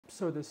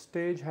So the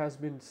stage has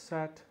been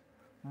set.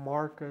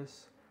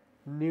 Marcus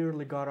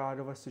nearly got out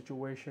of a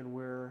situation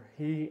where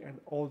he and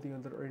all the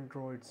other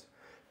androids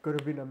could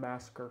have been a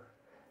massacre.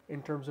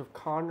 In terms of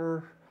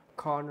Connor,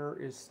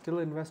 Connor is still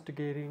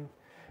investigating,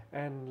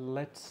 and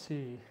let's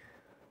see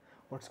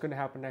what's going to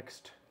happen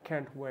next.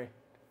 Can't wait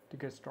to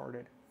get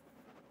started.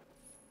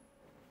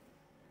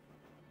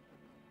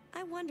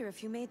 I wonder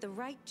if you made the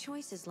right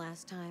choices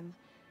last time.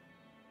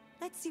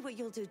 Let's see what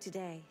you'll do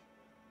today.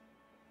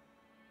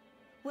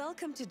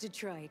 Welcome to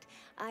Detroit.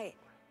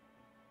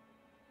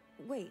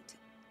 Wait.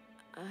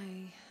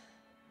 I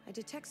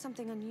detect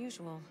something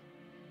unusual.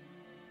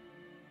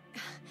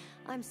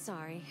 I'm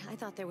sorry. I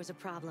thought there was a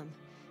problem,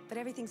 but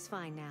everything's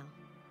fine now.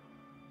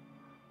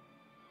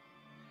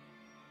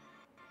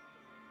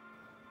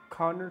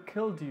 Connor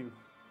killed you.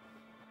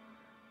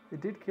 He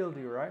did kill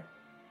you, right?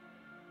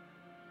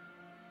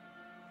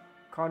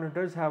 Connor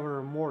does have a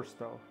remorse,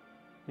 though.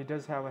 He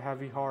does have a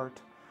heavy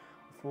heart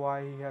of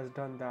why he has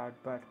done that,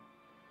 but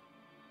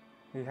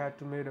he had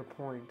to make a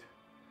point.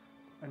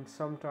 And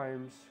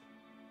sometimes,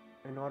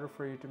 in order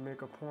for you to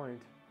make a point,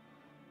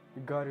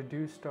 you gotta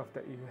do stuff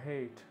that you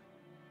hate.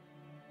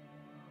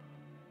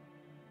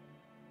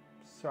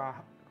 So,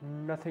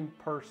 nothing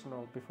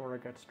personal before I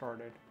get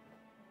started.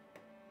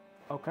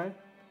 Okay?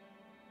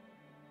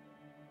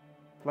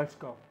 Let's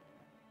go.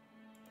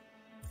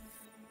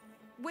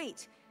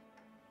 Wait!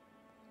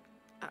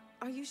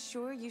 Are you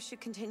sure you should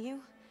continue?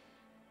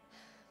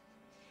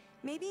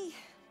 Maybe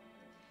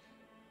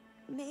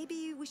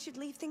we should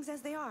leave things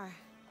as they are.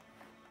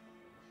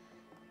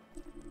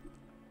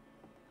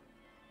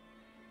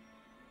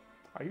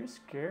 Are you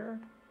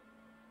scared?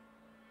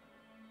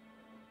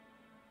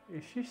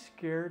 Is she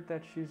scared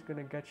that she's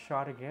gonna get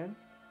shot again?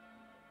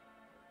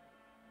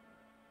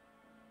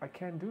 I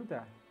can't do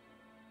that.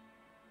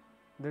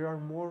 There are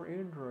more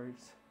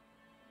androids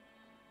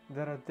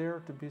that are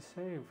there to be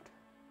saved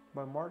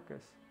by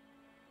Marcus.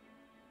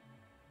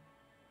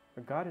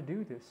 I gotta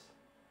do this.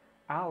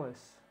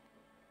 Alice.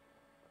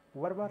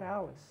 What about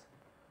Alice?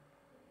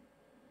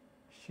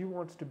 She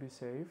wants to be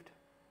saved.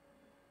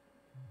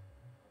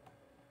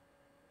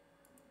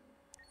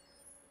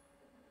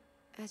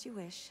 As you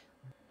wish.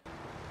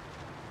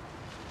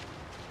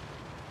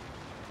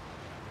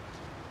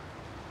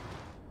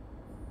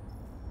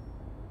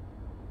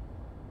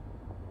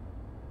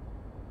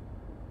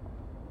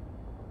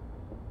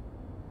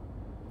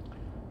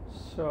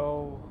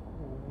 So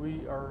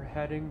we are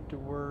heading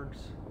towards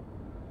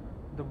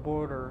the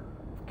border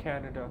of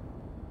Canada.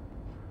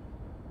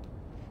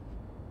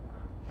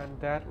 And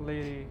that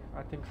lady,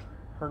 I think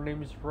her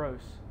name is Rose.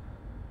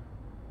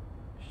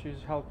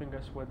 She's helping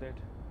us with it.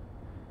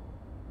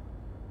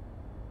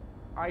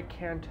 I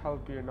can't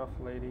help you enough,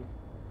 lady.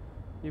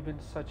 You've been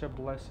such a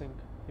blessing.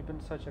 You've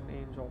been such an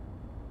angel.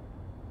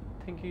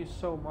 Thank you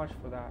so much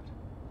for that.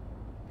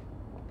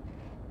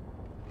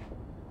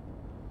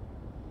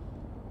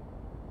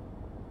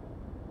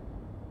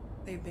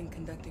 They've been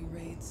conducting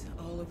raids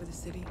all over the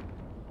city.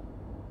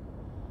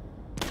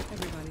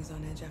 Everybody's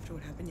on edge after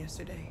what happened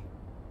yesterday.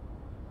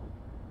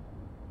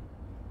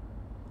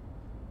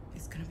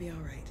 It's gonna be all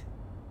right.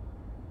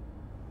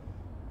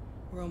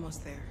 We're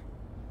almost there.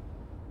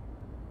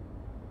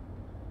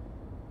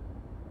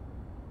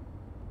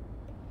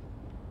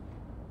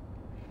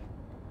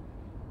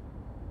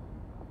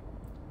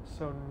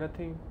 So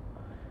nothing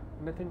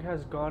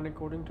has gone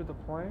according to the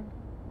plan?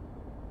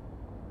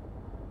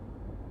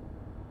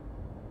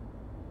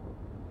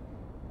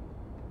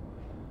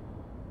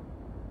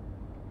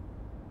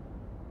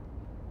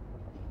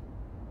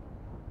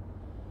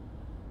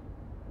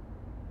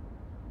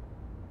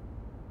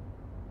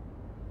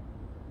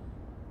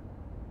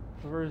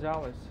 Where's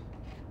Alice?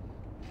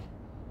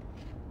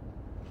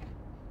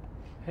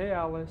 Hey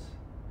Alice.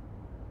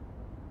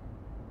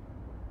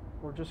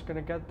 We're just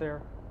gonna get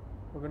there.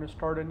 We're gonna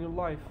start a new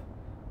life.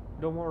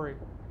 Don't worry.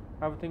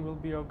 Everything will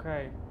be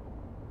okay.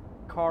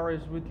 Car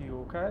is with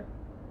you, okay?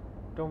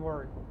 Don't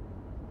worry.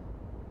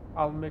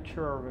 I'll make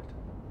sure of it.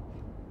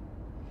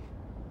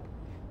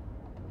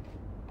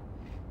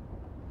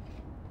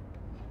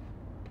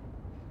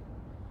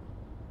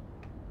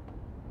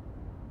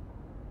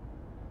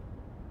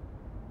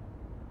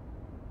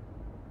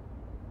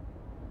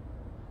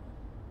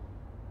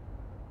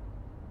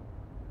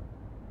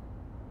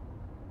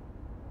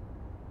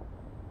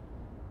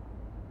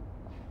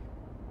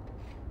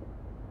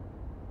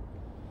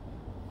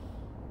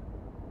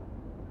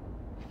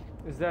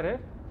 Is that it?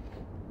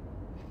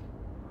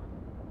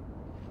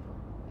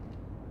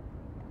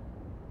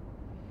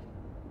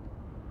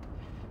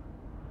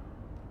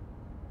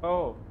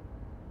 Oh.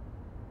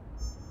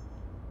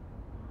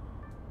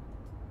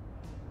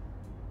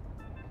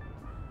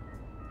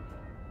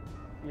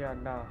 Yeah,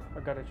 nah, I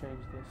gotta change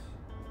this.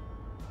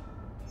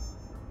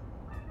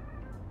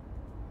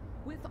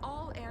 With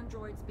all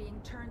androids being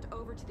turned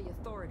over to the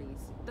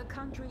authorities, the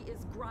country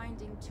is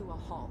grinding to a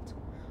halt.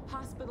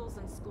 Hospitals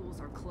and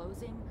schools are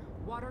closing,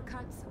 water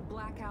cuts,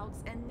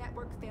 blackouts, and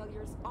network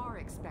failures are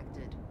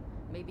expected.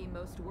 Maybe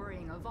most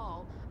worrying of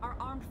all, our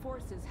armed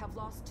forces have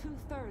lost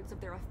 2/3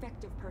 of their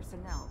effective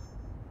personnel.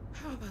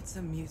 How about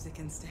some music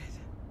instead?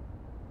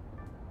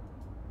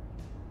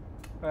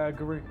 I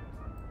agree.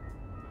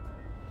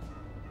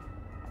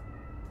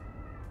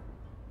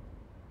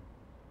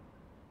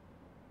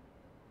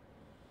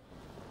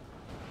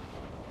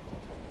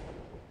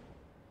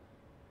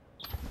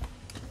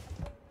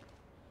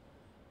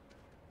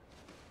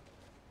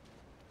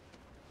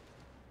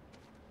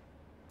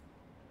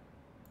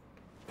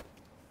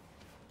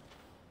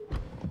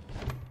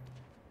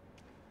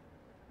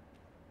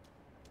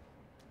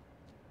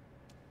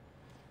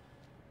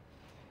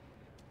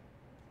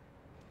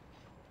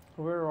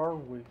 Where are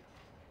we?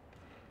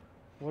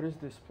 What is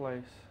this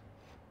place?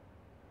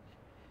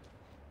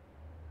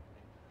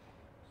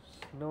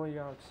 Snowy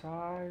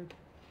outside.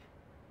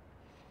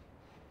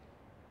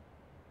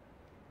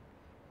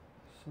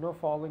 Snow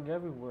falling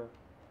everywhere.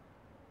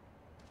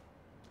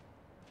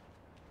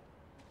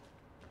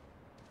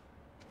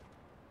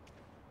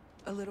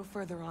 A little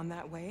further on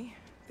that way,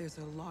 there's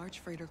a large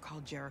freighter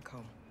called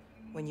Jericho.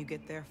 When you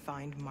get there,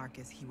 find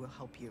Marcus. He will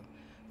help you.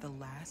 The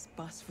last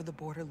bus for the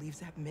border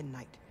leaves at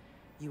midnight.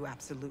 You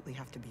absolutely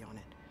have to be on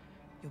it.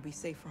 You'll be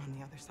safer on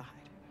the other side.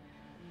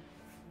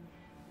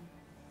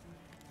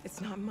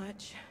 It's not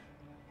much,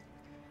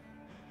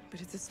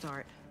 but it's a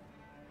start.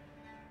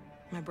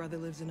 My brother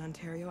lives in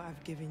Ontario.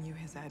 I've given you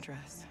his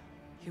address.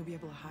 He'll be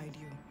able to hide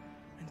you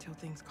until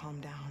things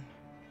calm down.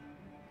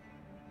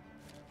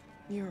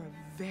 You're a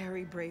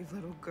very brave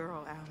little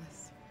girl,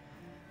 Alice.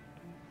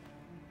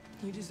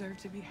 You deserve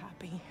to be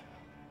happy.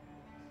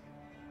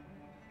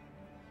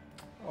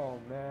 Oh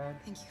man.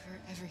 Thank you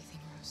for everything,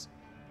 Rose.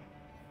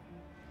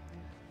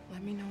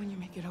 Let me know when you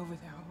make it over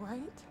there, all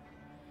right?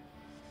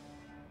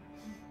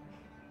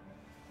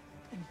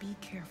 And be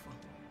careful.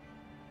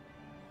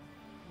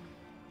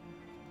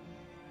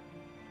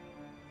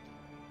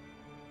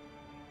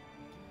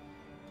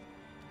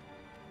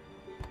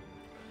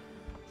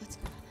 Let's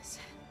go, Alice.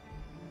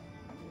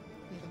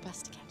 We have a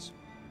bus to catch.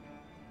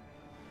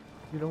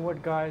 You know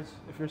what, guys?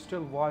 If you're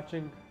still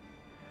watching,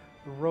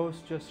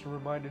 Rose just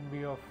reminded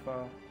me of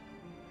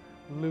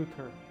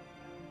Luther,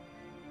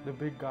 the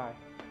big guy.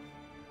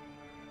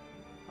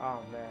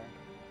 Oh man.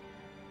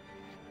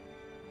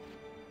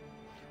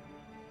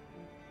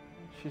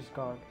 She's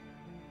gone.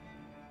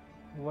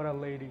 What a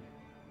lady.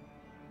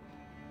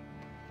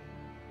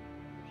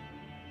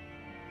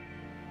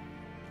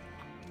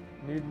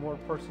 Need more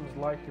persons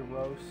like you,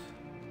 Rose.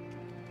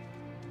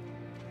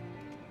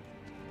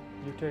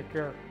 You take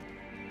care.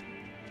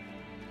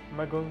 Am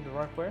I going the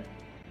right way?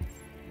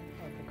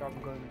 I think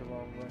I'm going the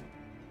wrong way.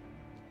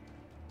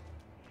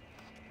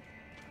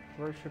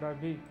 Where should I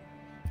be?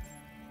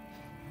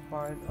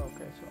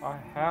 Okay, so I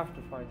have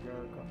to find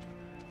Jericho.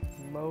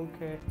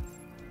 Locate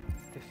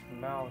this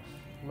mouse.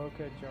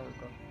 Locate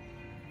Jericho.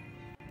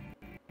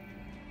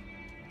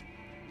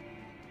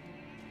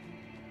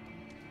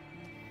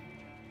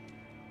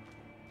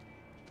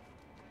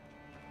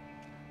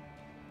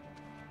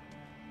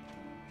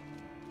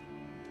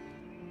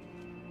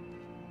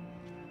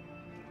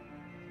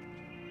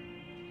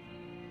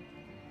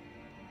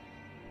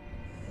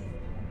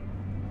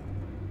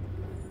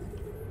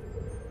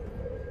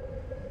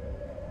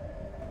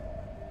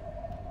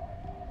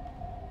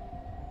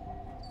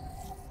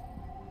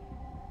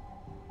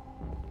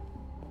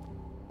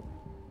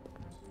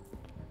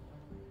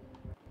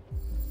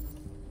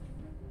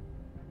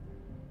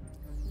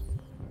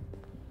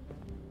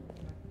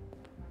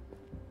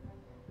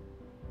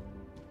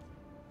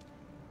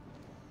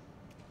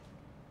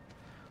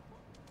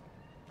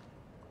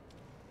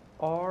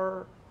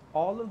 Are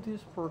all of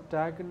these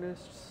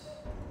protagonists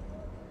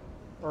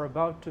are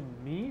about to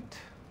meet?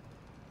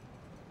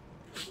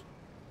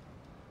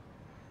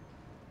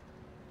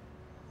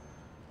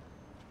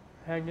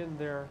 Hang in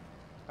there,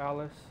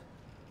 Alice.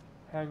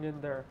 Hang in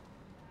there.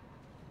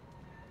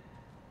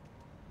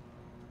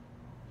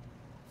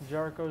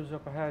 Jericho's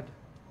up ahead.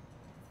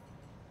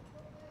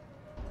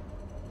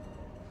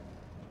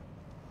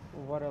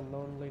 What a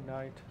lonely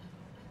night.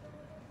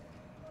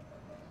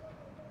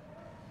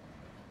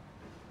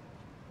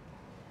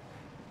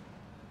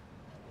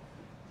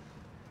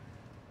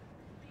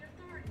 The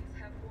authorities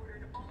have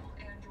ordered all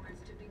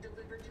androids to be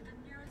delivered to the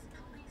nearest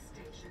police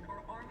station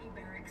or army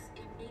barracks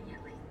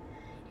immediately.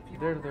 If you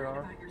There are they worried are.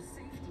 about your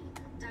safety,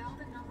 dial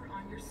the number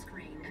on your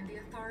screen and the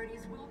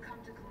authorities will come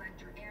to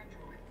collect your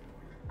android.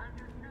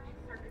 Under no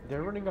circumstances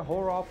They're running a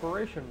whole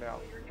operation now.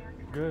 your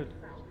android Good.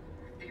 itself.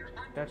 They are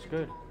That's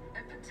good. unpredictable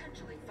and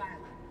potentially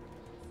violent.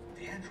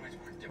 The androids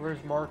weren't doing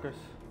Where's Marcus?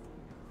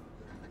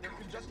 They're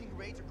conducting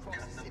raids across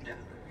the city.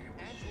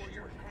 Androids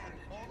are had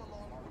all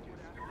along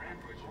There were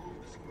androids all over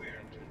the square.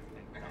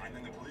 And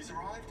then the police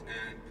arrived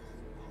and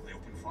well, they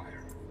opened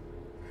fire.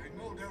 I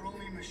know they're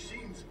only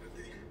machines, but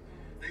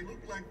they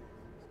look like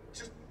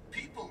just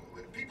people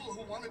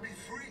who want to be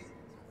free.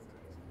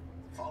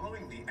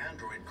 Following the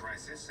android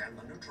crisis and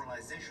the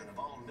neutralization of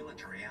all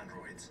military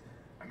androids,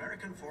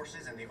 American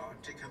forces in the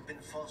Arctic have been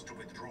forced to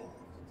withdraw,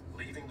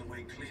 leaving the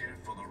way clear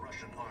for the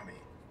Russian army.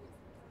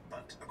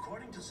 But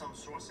according to some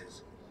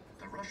sources,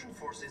 the Russian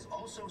forces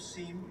also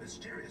seem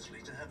mysteriously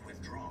to have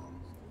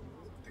withdrawn.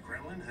 The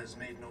Kremlin has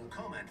made no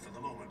comment for the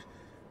moment,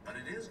 but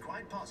it is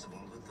quite possible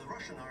that the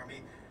Russian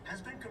army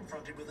has been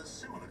confronted with a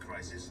similar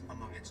crisis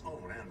among its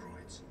own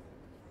androids.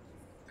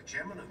 The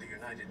chairman of the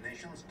United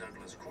Nations,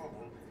 Douglas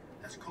Cromwell,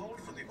 has called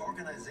for the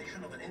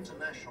organization of an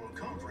international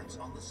conference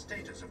on the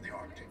status of the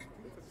Arctic.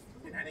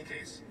 In any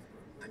case,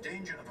 the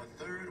danger of a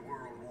third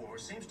world war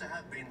seems to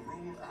have been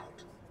ruled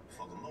out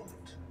for the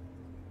moment.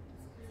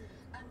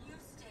 A new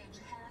stage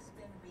has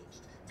been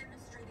reached,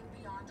 demonstrating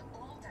beyond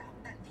all doubt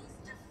that these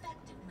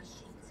defective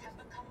machines have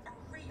become a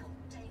real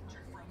danger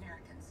for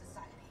American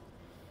society.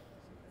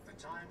 The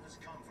time has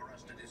come for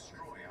us to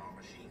destroy our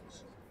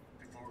machines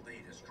before they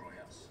destroy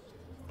us.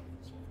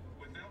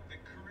 Without the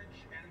courage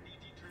and the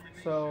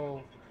determination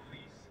So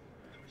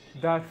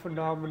that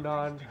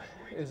phenomenon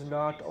is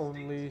not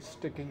only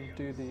sticking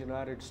to the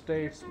United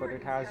States, but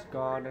it has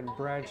gone and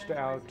branched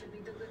out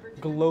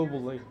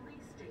globally.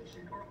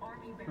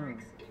 Hmm.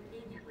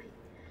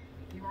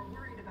 If you are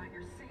worried about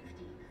your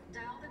safety,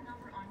 dial the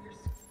number on your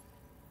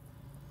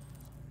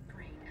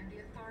screen and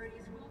the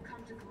authorities will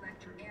come to collect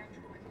your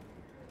android.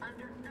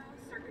 Under no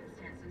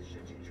circumstances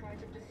should you try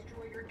to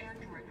destroy your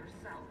android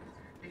yourself.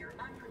 They are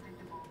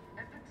unpredictable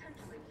and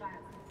potentially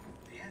violent.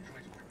 the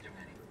androids were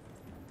demanding.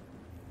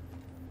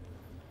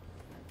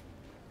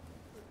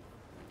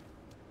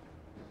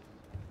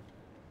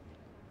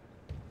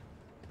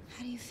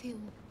 How do you feel?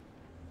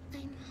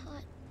 I'm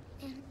hot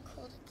and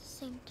cold at the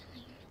same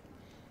time.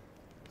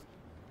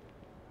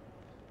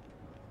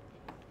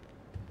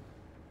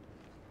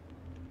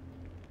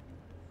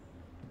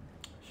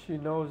 She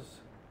knows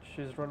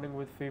she's running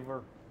with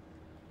fever.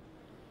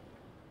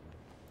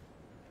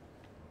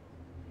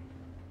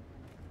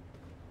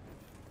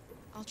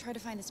 I'll try to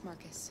find this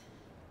Marcus.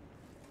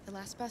 The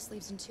last bus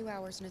leaves in 2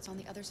 hours and it's on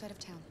the other side of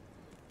town.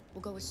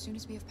 We'll go as soon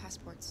as we have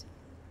passports.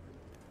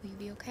 Will you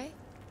be okay?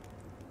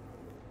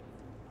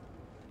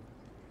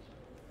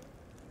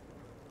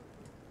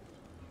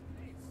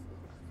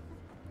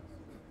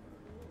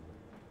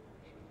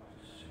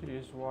 She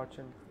is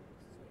watching.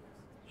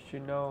 She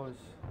knows.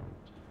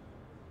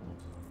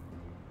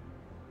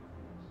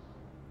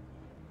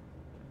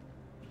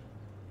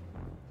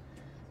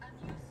 A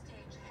new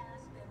stage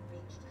has been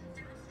reached,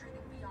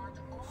 demonstrating beyond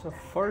all It's the doubt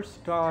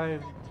first time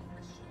defective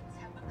machines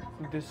have become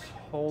in a this real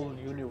whole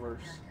danger for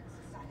universe, American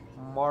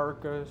society.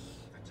 Marcus,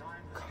 The time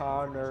has come for us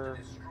Connor,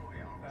 to destroy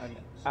our and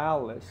machines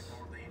Alice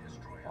before they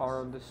destroy us.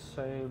 are in the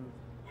same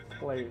Without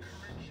place. the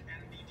courage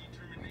and the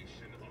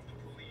determination of the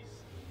police,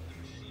 the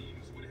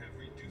machines would have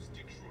reduced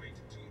Detroit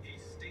to a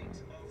state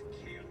of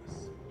chaos.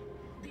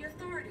 The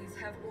authorities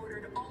have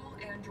ordered all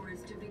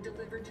androids to be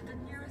delivered to the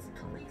nearest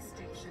police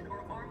station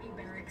or army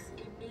barracks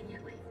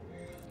immediately.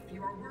 If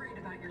you are worried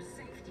about your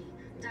safety,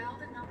 dial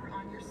the number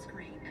on your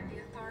screen and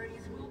the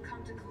authorities will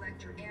come to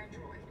collect your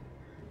android.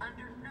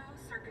 Under no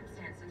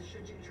circumstances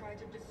should you try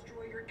to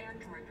destroy your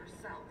android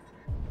yourself.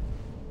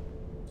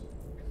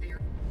 They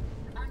are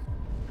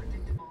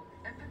unpredictable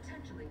and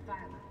potentially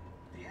violent.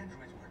 The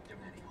androids weren't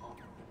demanding harm.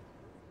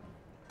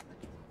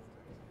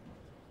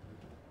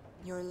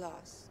 You're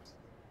lost.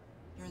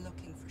 You're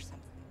looking for something.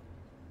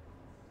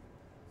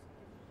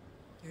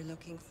 You're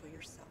looking for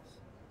yourself.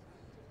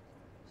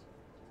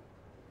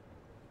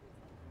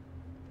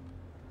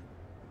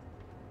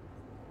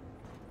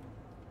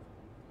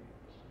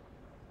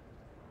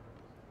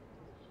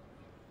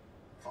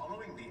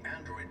 Following the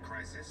android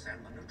crisis and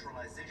the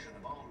neutralization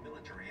of all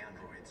military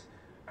androids,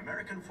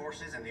 American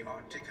forces in the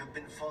Arctic have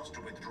been forced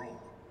to withdraw,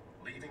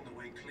 leaving the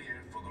way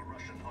clear for the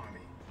Russian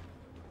army.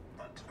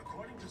 But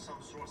according to some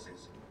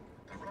sources,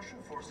 the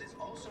Russian forces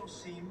also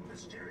seem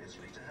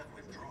mysteriously to have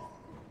withdrawn.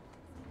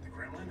 The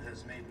Kremlin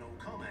has made no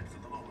comment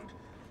for the moment,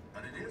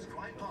 but it is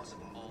quite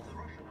possible the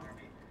Russian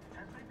army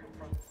has been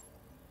confronted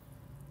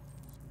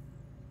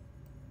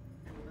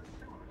with a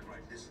similar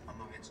crisis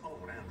among its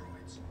own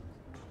androids.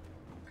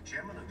 The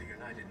chairman of the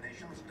United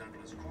Nations,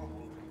 Douglas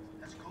Cromwell,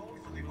 has called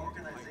for the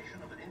organization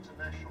of an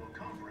international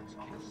conference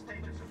on the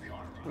status of the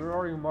Arctic. Where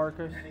are you,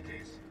 Marcus? In any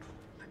case,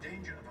 the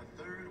danger of a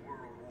third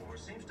world war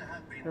seems to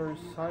have been There's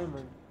ruled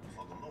Simon. out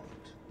for the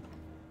moment.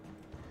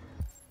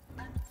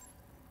 A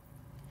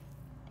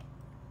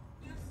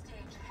new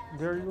stage has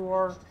There been you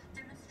are. reached,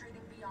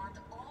 demonstrating beyond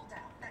all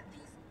doubt that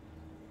these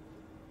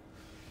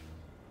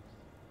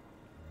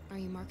Are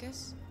you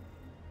Marcus?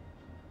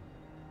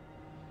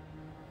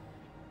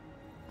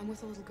 I'm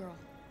with a little girl.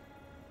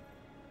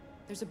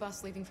 There's a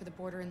bus leaving for the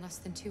border in less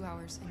than 2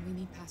 hours, and we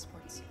need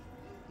passports.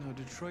 No,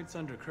 Detroit's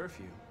under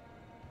curfew.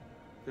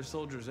 There's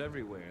soldiers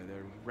everywhere.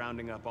 They're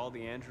rounding up all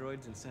the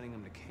androids and sending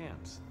them to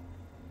camps.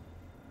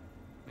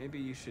 Maybe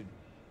you should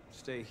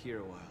stay here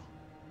a while.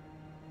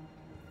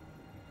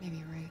 Maybe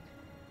you're right.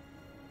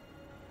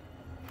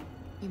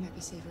 You might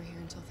be safer here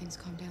until things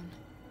calm down.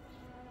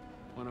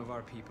 One of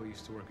our people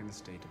used to work in the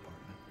State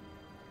Department.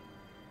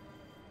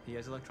 He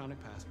has electronic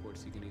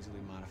passports he can easily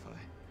modify.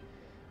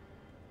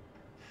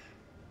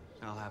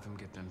 I'll have him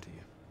get them to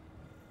you.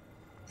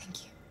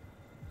 Thank you.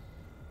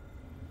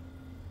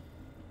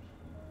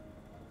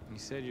 You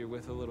said you're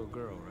with a little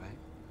girl, right?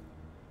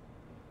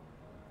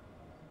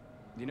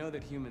 You know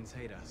that humans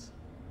hate us.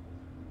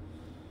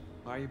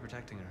 Why are you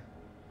protecting her?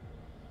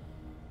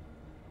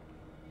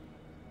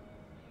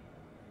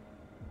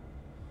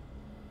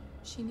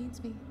 She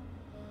needs me.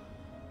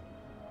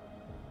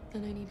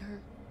 And I need her.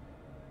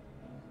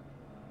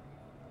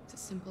 It's as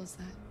simple as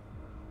that.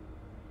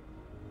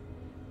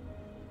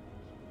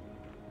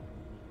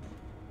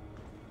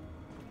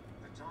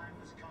 The time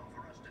has come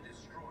for us to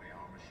destroy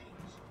our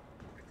machines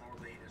before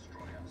they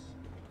destroy us.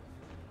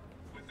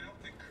 Without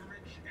the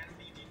courage and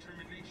the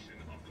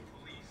determination of the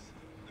police,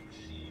 the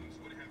machines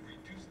would have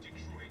reduced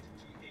Detroit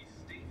to a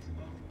state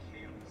of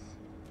chaos.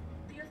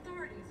 The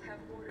authorities have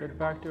ordered Get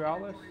back to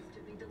all Alice. androids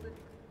to be delivered.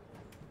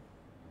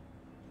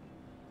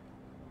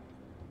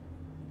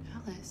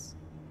 Alice.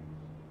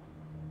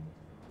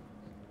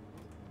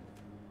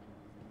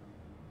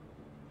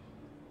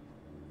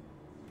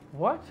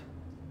 What?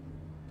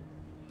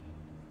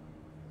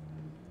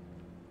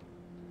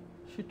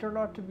 She turned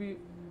out to be...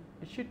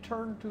 She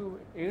turned to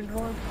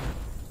android?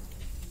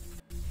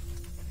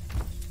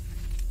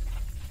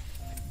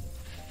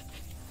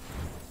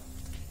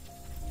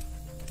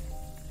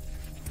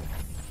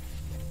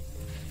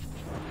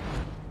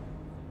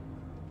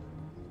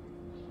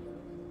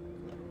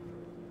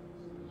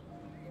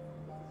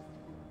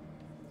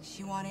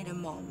 She wanted a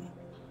mom.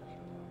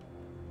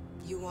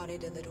 You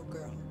wanted a little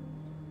girl.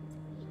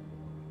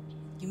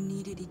 You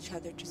needed each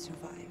other to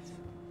survive.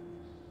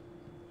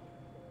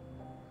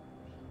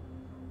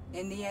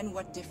 In the end,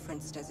 what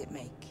difference does it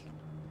make?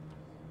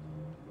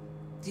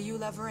 Do you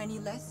love her any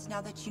less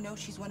now that you know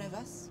she's one of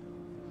us?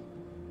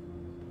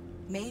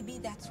 Maybe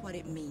that's what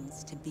it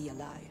means to be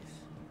alive.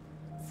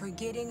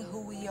 Forgetting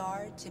who we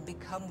are to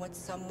become what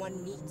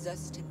someone needs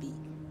us to be.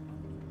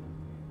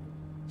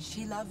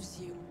 She loves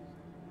you.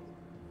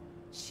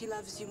 She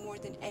loves you more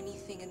than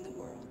anything in the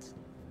world.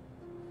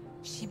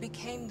 She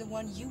became the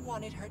one you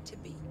wanted her to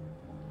be.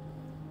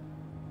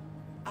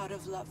 Out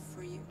of love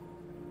for you.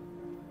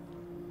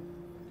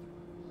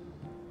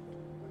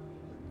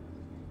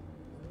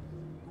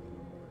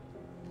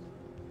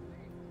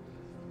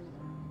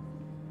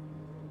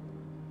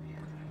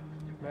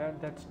 Man,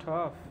 that's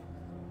tough.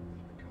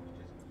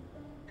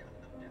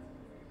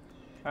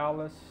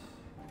 Alice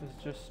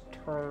is just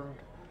turned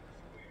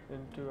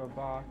into a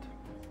bot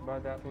by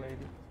that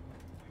lady.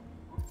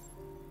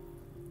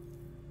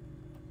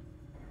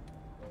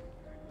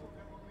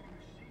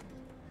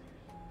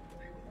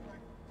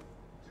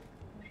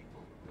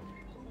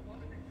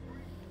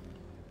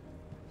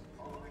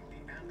 Following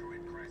the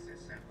android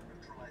crisis and the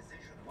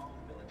neutralization of all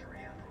military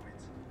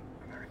androids,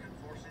 American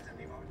forces in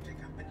the Arctic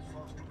have been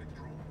forced to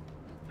withdraw,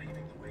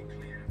 leaving the way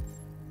clear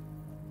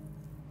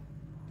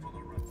for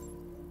the Russian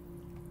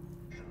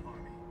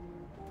army.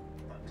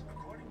 But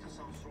according to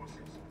some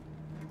sources,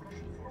 the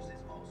Russian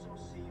forces also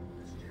seem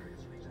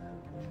mysteriously to have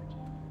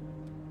control.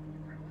 The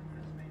Kremlin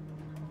has made no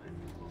comment.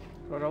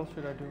 What else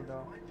should I do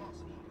now? Quite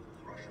possible that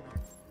the Russian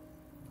army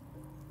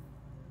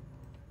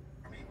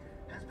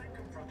has been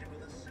confronted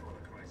with a similar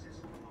crisis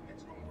among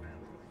its own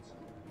androids.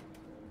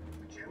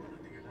 The chairman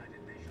of the United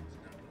Nations,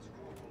 Douglas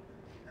Grohl,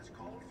 has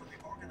called for the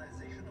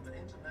organization of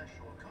an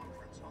international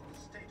conference on the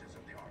status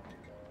of the Arctic.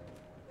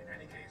 In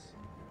any case,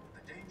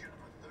 the danger of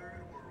a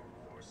third world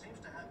war seems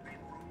to have been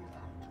ruled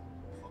out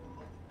for the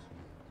moment.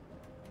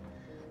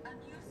 A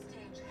new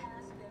stage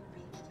has been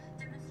reached,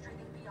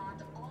 demonstrating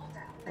beyond all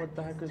doubt that What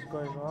the heck is these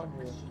going on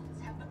developing here? machines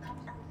have become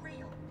a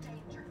real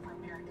danger for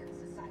American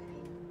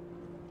society.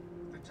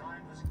 The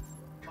time has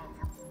come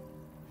for us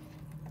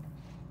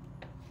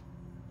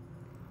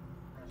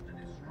to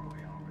destroy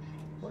our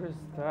machines. What is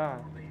that?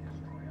 They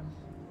destroy us.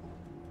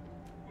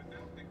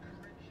 Without the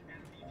courage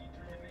and the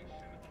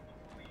determination of the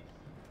police,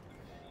 the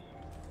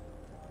machines...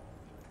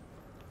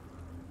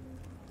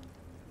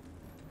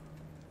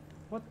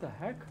 What the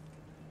heck?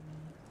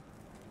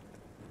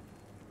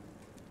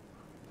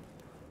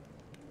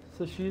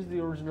 So she's the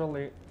original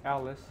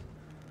Alice.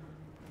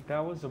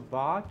 That was a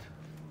bot?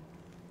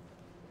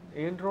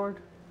 Android?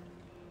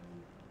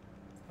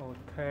 Oh,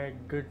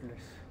 thank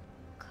goodness.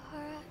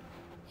 Kara,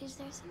 is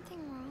there something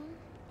wrong?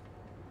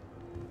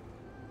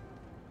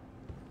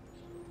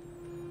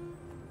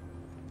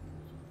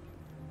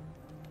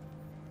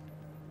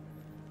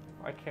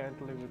 I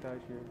can't live without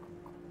you.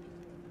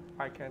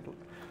 I can't.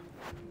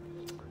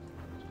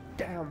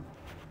 Damn.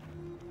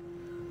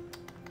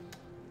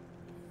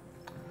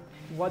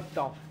 What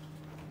the?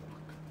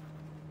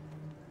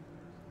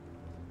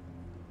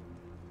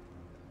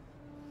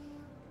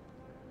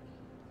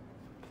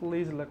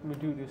 Please let me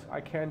do this.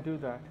 I can't do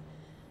that.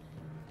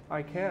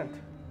 I can't.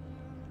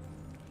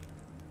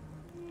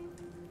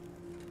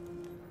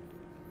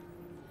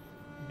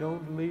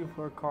 Don't leave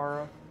her,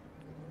 Kara.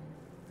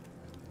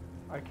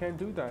 I can't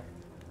do that.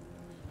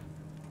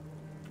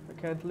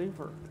 I can't leave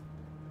her.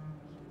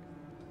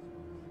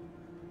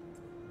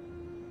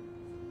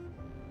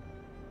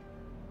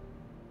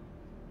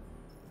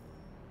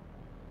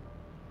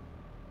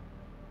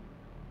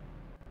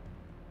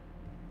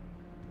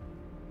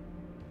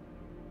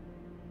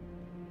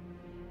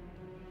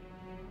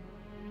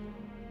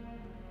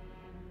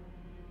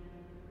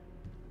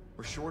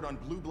 We're short on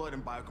blue blood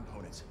and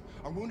biocomponents.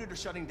 Our wounded are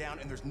shutting down,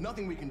 and there's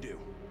nothing we can do.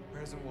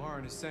 President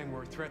Warren is saying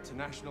we're a threat to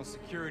national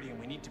security and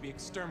we need to be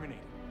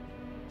exterminated.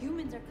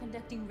 Humans are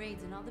conducting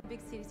raids in all the big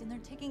cities, and they're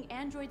taking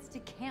androids to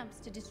camps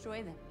to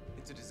destroy them.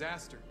 It's a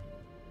disaster.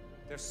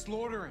 They're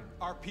slaughtering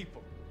our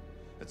people.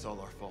 It's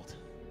all our fault.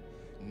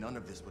 None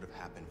of this would have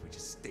happened if we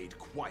just stayed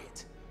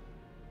quiet.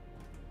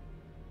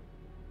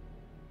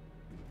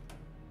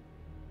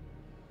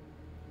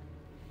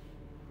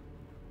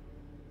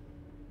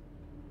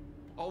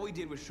 All we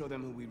did was show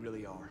them who we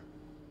really are.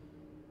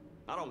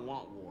 I don't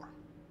want war,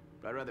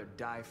 but I'd rather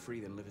die free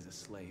than live as a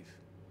slave.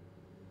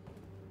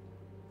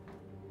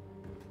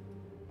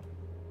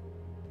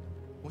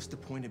 What's the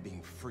point of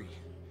being free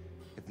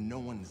if no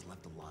one is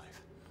left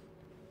alive?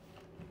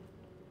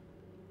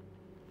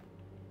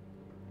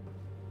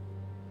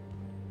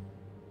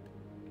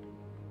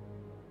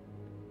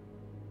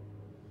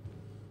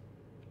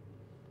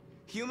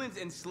 Humans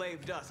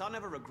enslaved us. I'll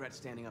never regret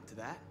standing up to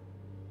that.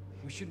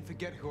 We shouldn't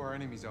forget who our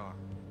enemies are.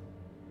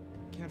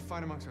 We can't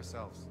fight amongst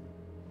ourselves.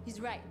 He's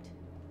right.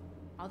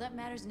 All that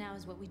matters now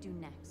is what we do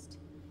next.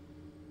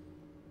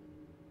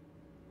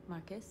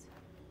 Marcus?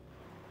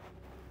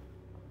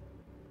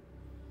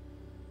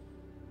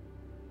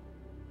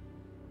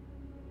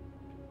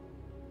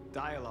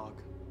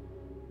 Dialogue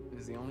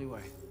is the only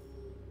way.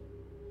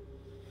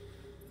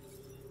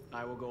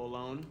 I will go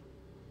alone.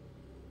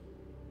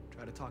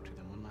 Try to talk to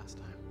them one last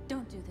time.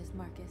 Don't do this,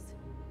 Marcus.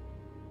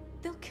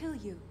 They'll kill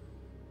you.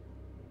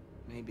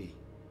 Maybe.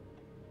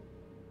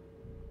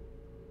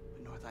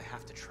 But North, I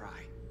have to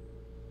try.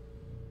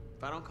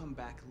 If I don't come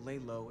back, lay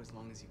low as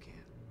long as you can.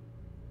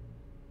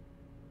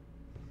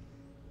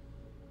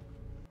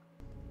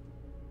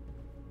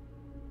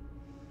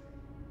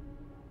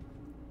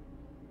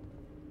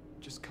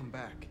 Just come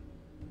back.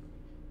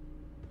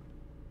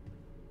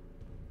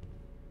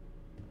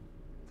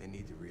 They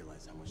need to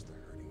realize how much they're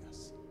hurting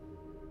us.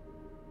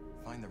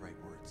 Find the right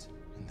words,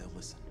 and they'll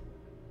listen.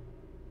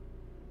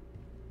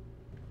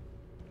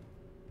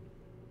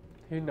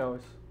 He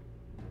knows.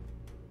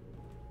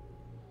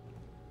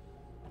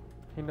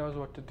 He knows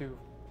what to do.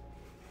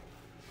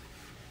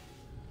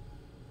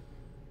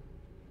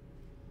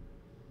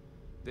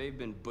 They've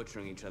been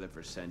butchering each other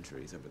for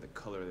centuries over the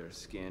color of their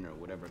skin or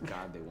whatever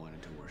god they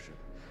wanted to worship.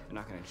 They're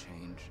not gonna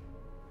change.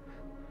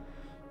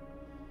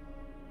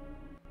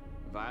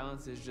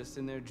 Violence is just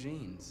in their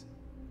genes.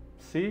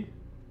 See?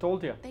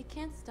 Told ya. They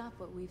can't stop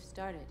what we've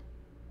started.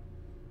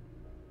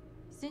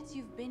 Since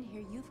you've been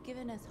here, you've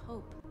given us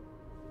hope.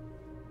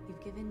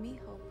 You've given me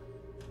hope.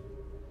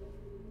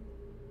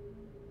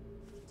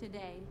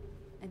 Today,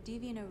 a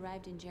deviant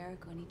arrived in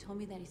Jericho and he told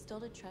me that he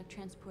stole a truck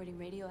transporting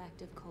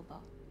radioactive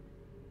cobalt.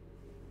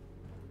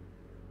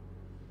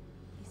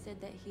 He said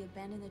that he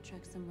abandoned the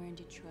truck somewhere in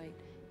Detroit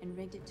and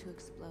rigged it to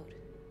explode.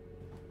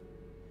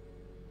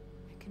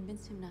 I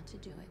convinced him not to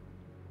do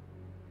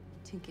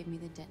it, to give me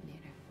the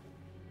detonator.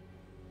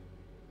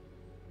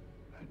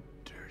 A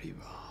dirty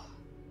bomb.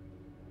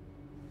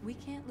 We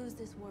can't lose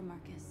this war,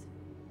 Marcus.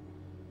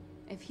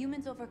 If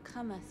humans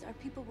overcome us, our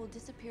people will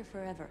disappear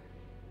forever.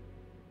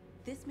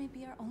 This may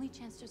be our only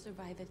chance to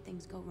survive if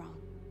things go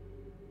wrong.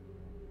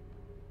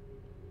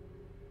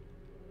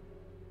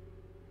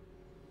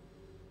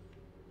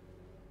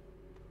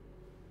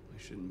 We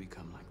shouldn't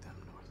become like them,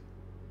 North.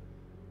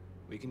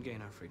 We can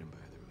gain our freedom by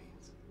other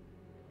means.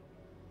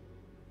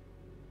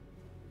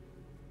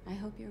 I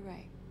hope you're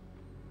right.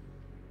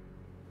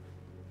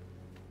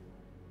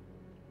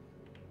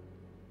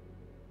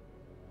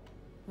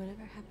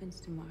 Whatever happens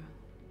tomorrow,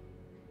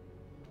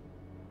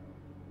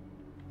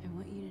 I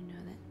want you to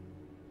know that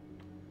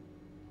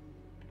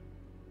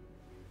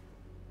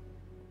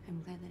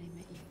I'm glad that I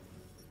met you.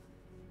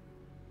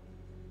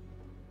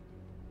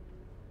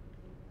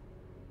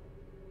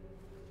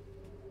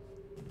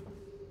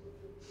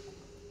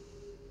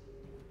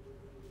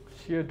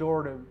 She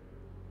adored him.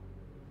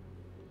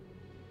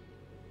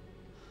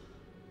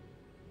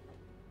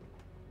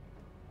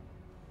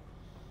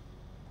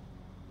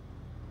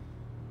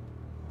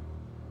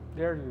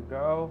 There you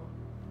go.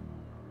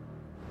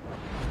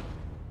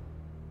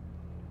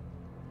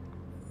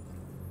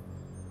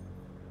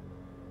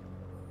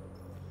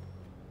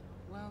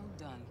 Well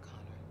done,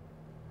 Connor.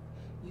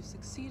 You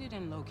succeeded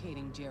in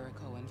locating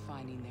Jericho and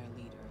finding their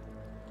leader.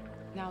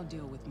 Now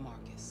deal with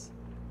Marcus.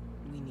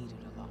 We need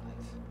it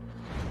alive.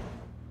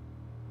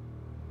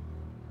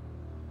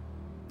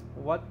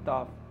 What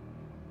the?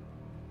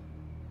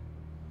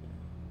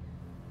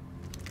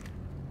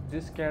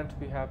 This can't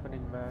be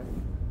happening, man.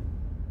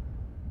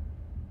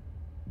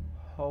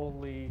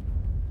 Holy.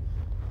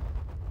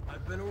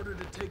 I've been ordered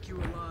to take you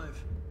alive.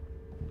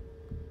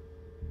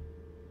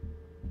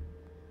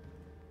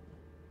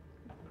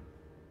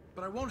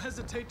 But I won't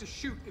hesitate to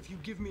shoot if you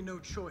give me no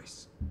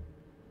choice.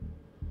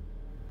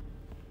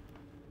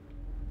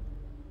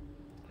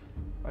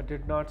 I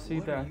did not see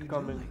What are that you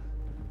coming. doing?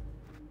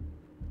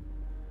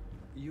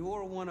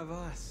 You're one of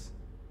us.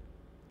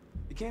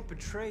 You can't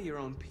betray your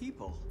own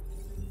people.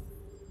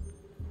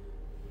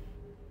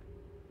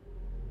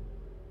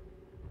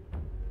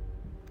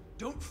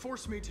 Don't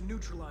force me to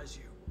neutralize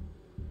you.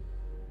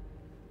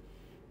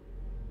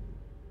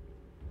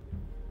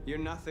 You're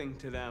nothing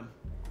to them.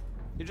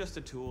 You're just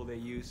a tool they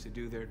use to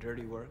do their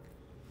dirty work.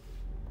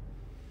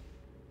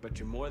 But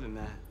you're more than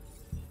that.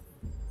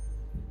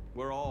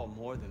 We're all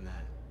more than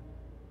that.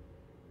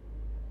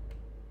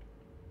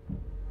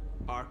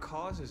 Our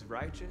cause is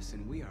righteous,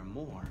 and we are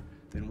more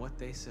than what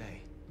they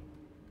say.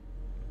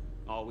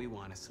 All we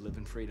want is to live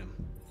in freedom.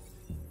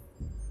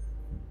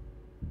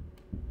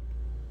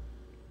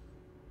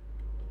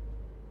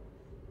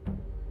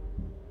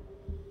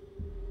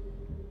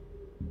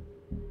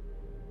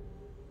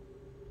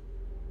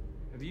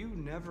 Have you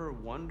never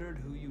wondered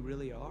who you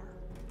really are?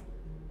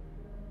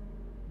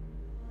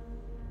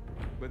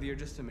 Whether you're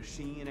just a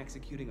machine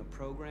executing a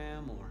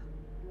program or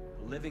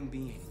a living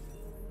being,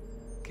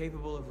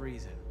 capable of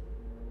reason.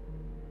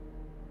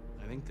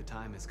 I think the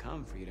time has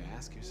come for you to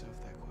ask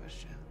yourself that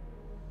question.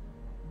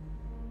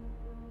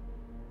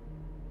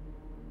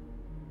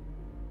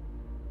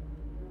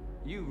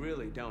 You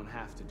really don't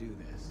have to do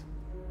this.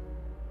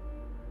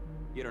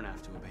 You don't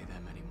have to obey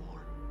them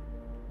anymore.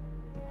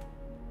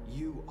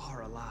 You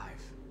are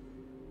alive.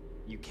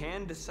 You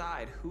can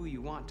decide who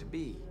you want to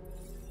be.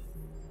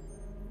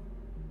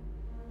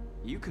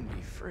 You can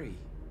be free.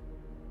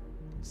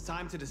 It's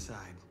time to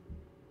decide.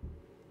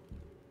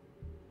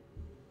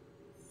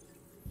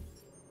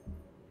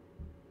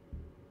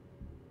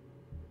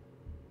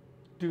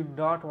 Do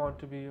not want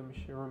to be a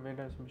machine, remain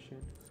as a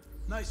machine.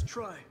 Nice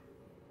try,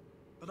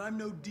 but I'm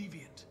no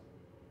deviant.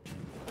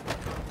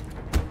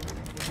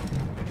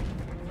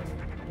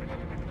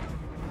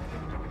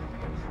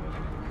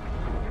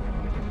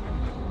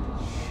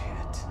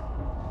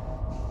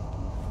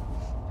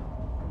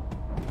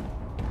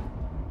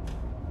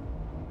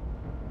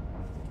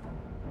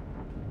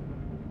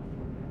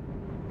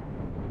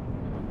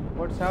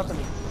 What's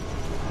happening?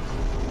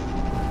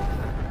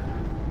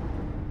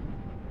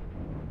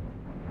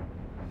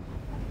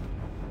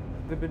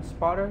 They've been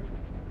spotted?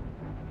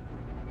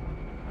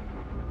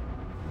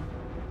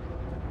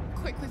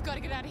 Quick, we've got to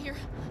get out of here.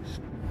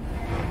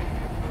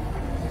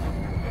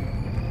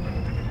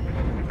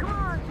 Come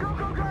on, go,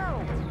 go,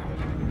 go!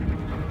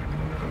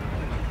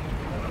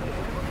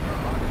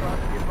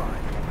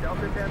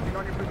 Delta advancing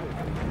on your position.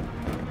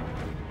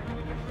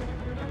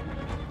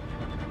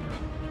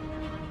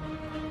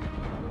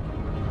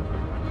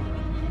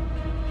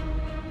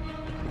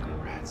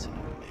 Rats in a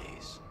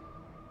maze.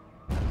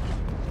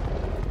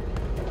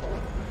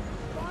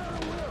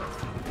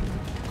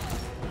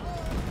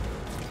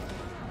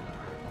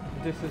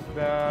 This is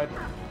bad.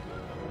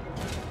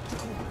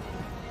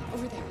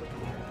 Over there.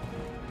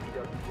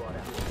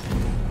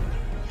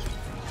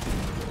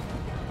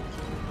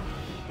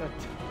 Shit.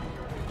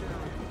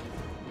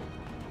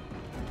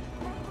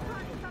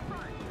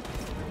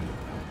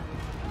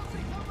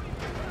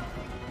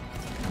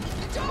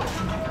 Don't!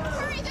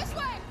 Hurry, this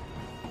way!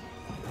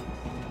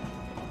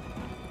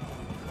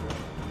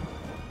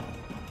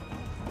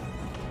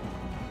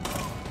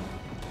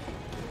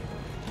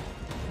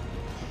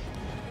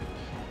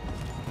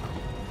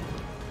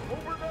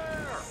 Over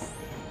there!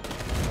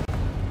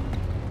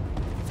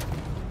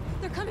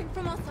 They're coming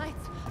from all sides.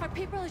 Our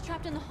people are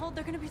trapped in the hold.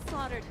 They're gonna be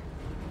slaughtered.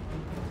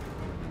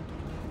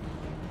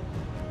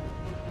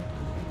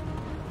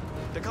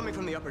 They're coming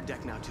from the upper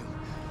deck now, too.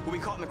 We'll be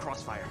caught in the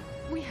crossfire.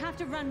 We have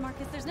to run,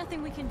 Marcus. There's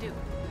nothing we can do.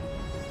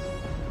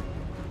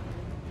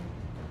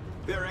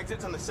 There are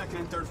exits on the second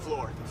and third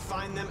floor.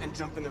 Find them and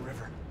jump in the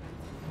river.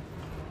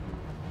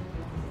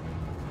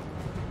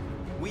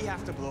 We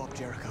have to blow up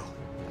Jericho.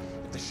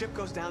 If the ship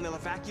goes down, they'll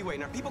evacuate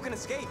and our people can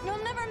escape.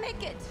 You'll never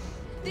make it!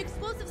 The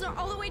explosives are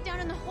all the way down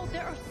in the hold.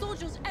 There are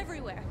soldiers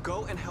everywhere.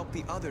 Go and help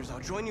the others.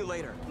 I'll join you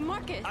later.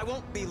 Marcus! I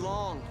won't be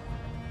long.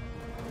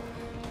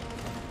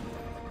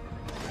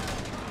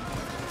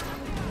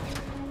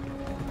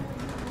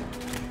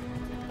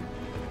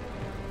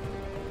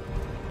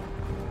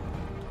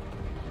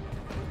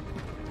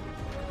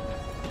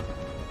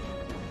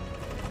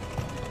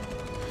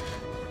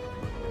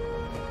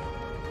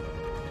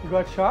 You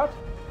got shot?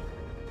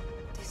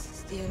 This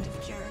is the end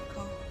of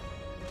Jericho.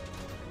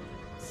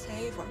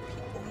 Save our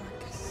people,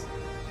 Marcus.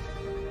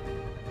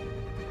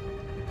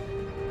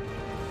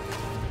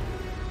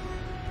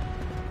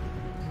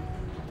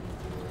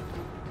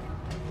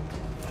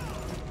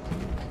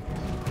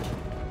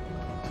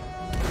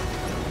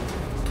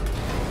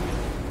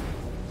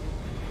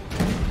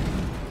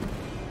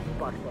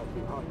 Box about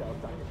 2 hot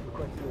outside.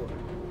 Request the order.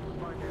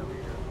 Find their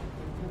leader.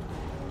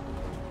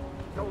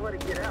 Don't let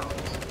it get out.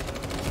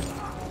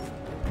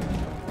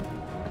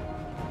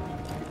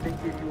 You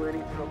think give you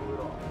any trouble at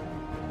all?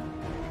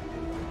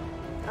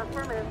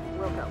 Affirmative.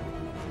 Welcome.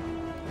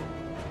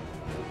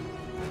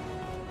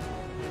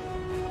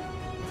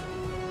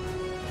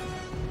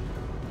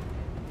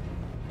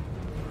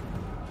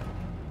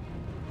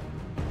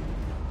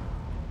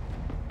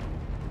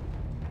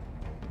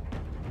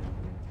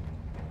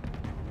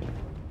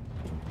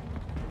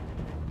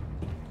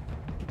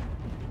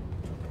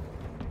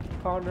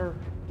 Connor,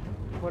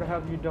 what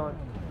have you done?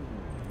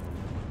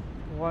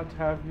 What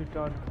have you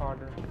done,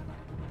 Connor?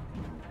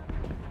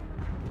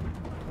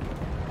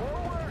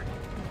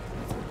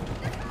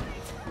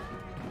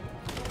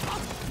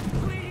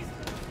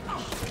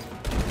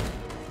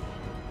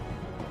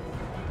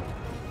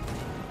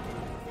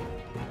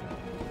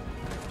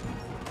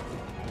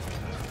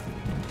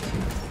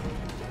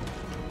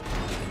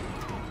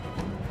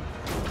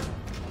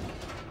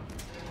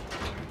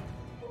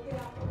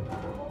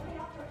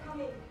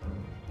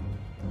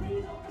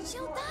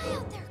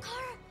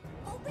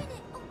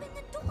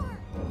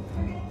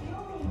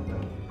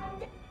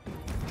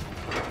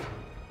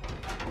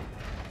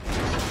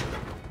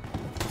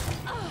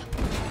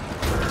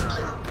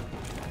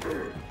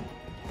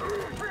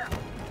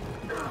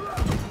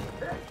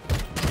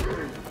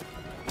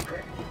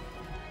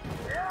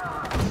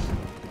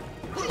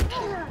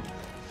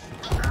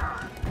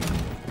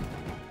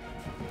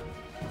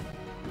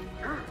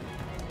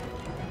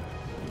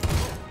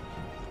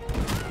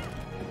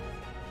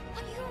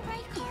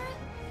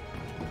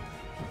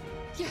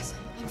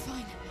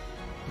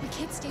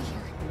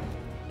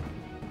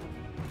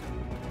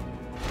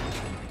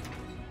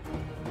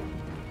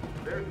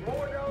 There's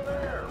more down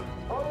there!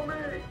 Follow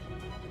me!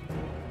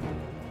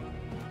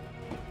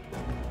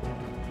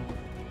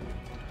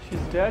 She's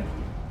dead?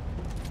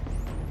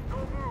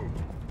 Don't move!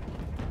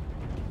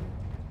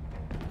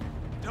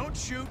 Don't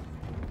shoot.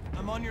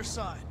 I'm on your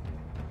side.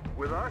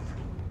 With us?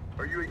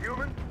 Are you a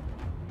human?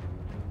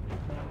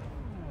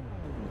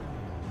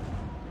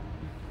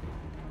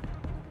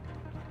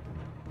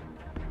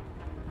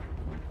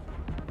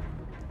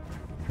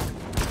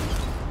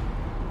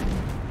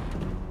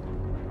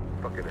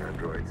 Fucking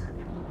androids.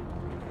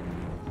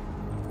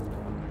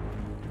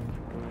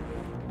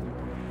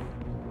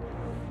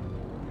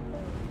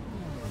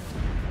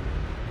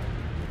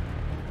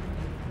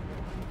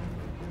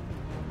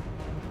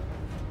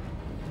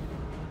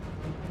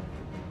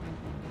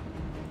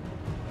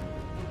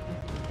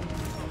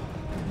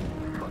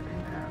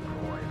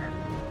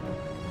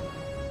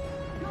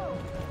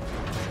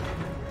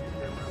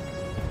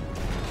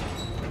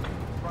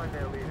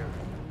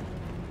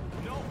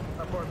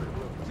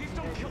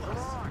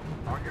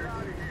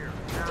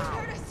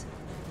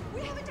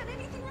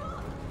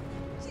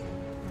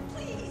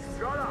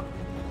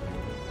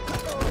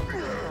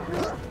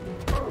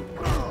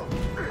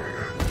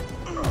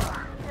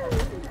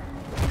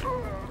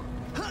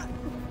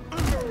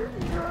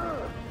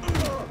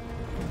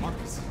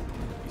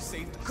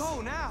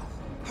 Go now!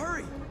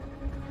 Hurry!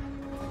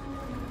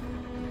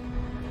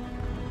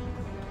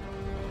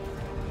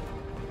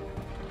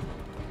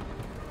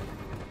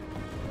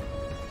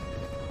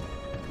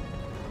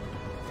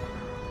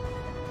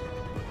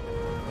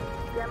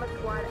 Gamma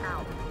Squad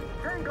out.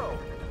 Tango!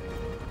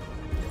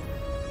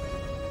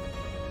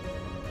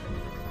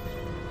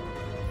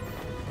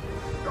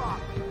 Stop!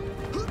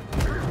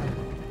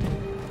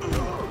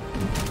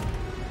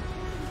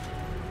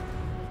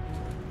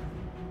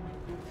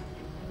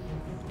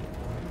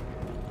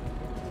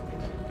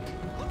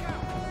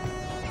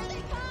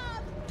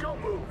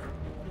 Don't move!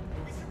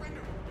 We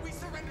surrender! We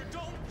surrender!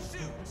 Don't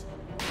shoot!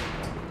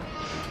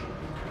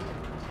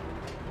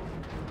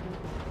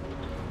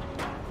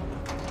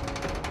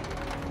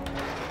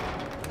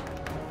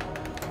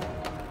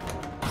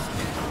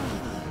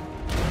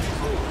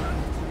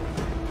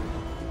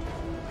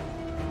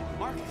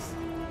 Marcus!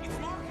 It's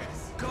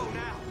Marcus! Go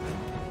now!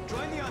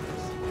 Join the others!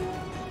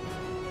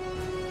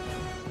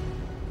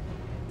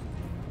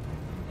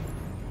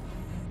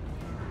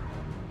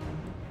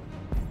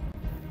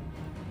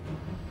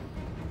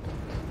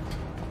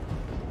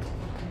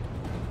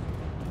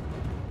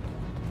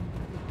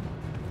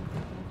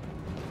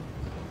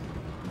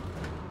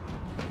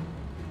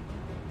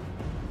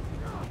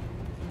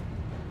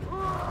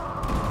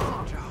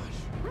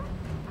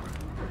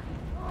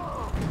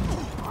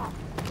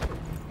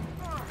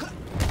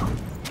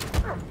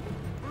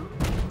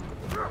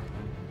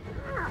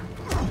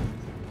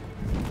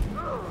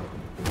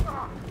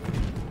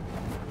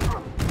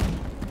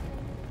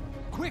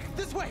 Quick,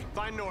 this way!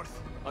 Find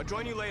north. I'll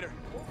join you later.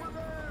 Over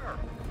there!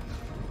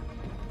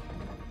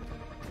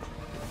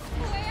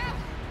 Way out!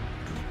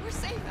 We're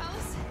safe,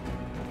 Alice.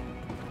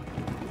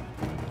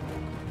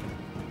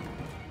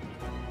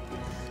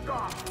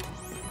 Stop!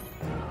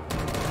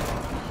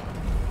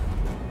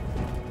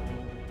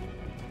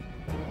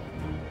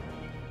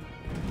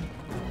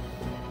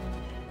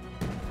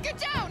 Get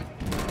down!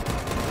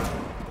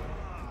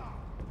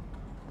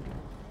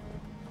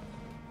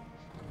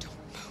 Don't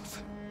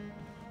move.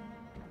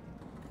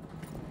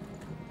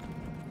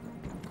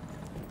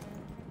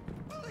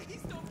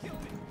 Please don't kill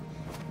me!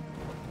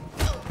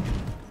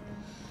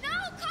 No,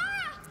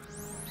 Kara!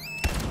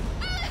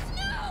 Alice,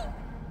 no!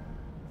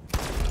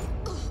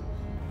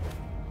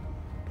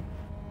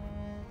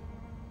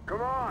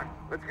 Come on!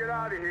 Let's get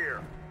out of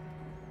here!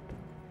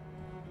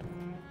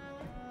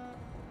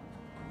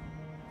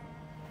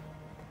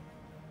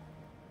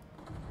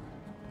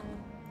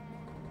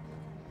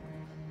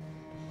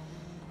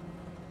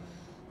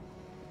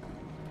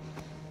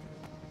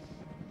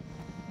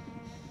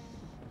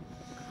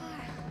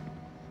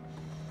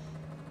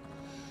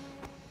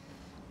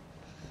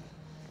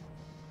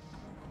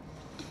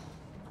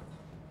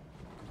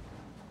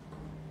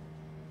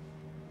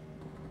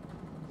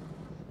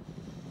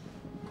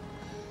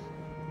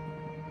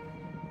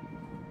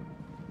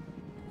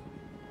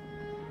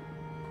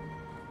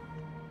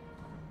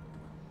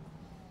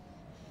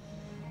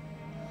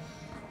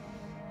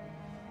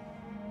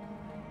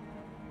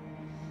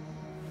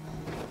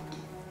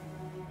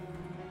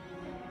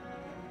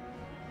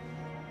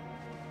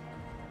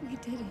 We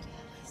did it,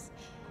 Alice.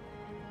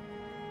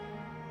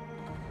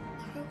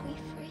 Are we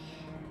free?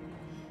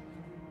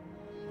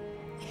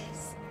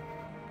 Yes.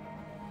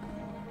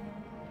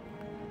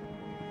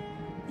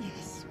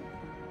 Yes,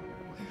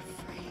 we're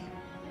free.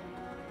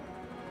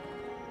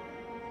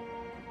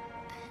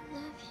 I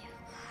love you,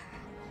 Clara.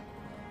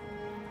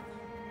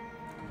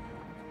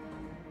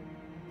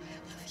 I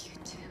love you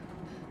too.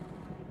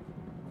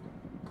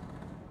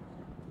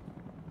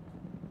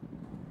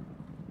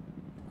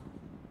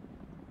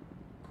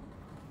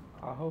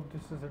 I hope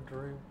this is a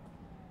dream.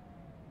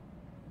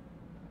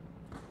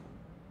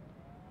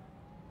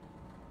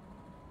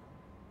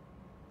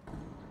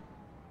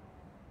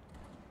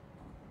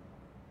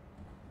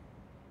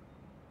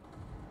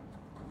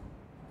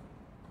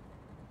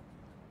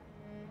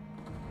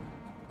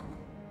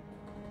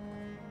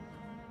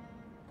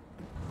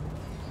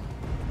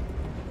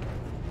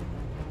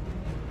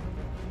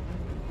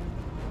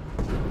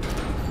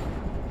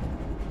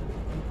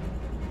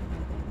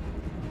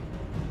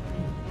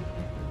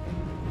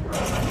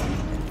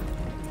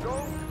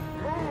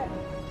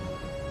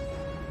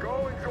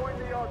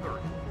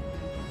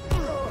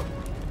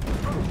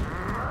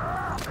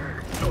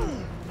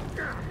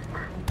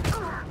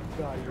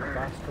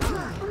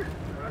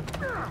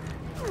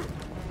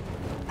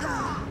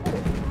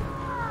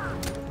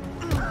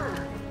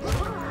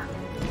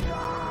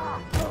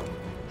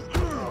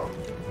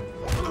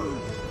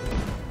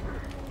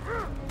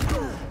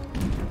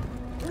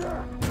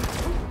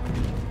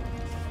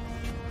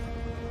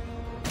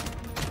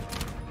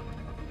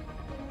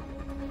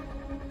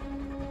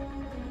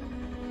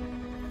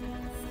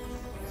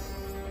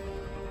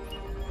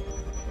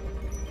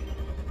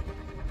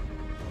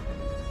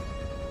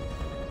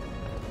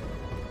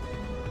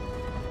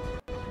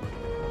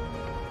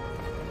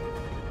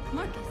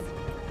 Marcus!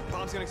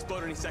 Bomb's gonna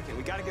explode any second.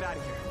 We gotta get out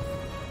of here.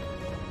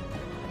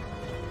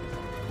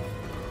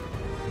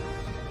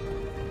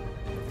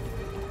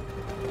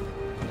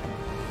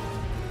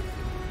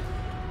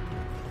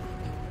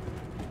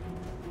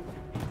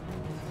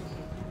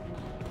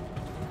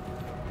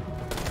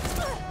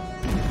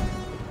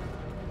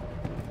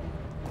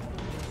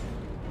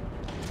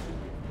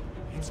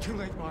 It's too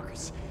late,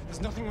 Marcus.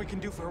 There's nothing we can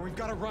do for her. We've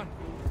got to run.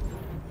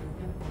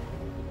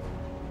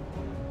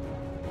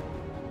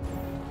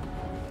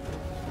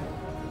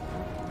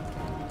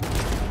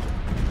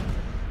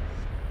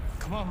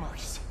 Come on,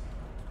 Marcus.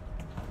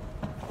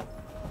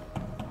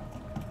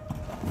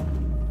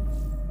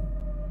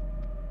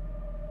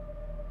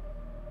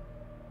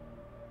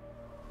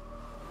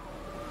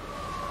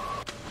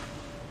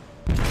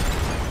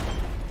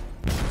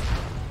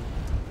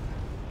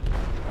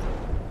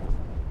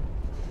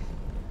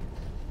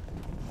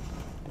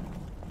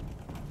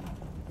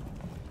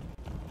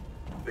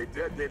 They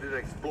detonated an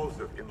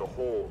explosive in the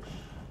hold.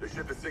 The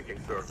ship is sinking,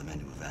 sir. The men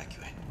to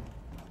evacuate.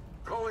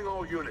 Calling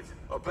all units.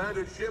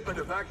 Abandon ship and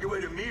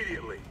evacuate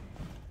immediately.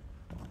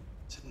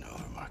 It's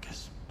over,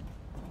 Marcus.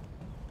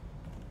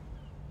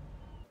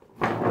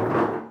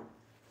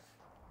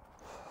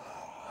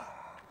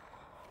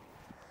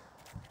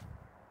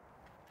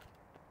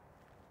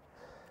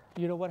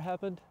 You know what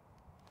happened?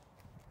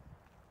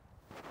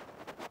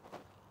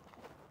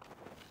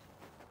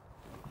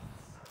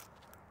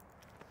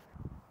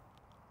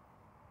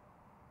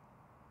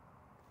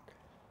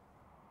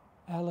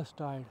 Alice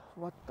died.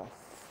 What the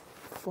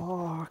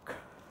fuck?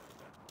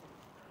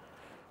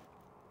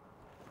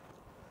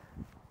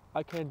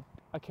 I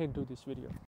can't do this video.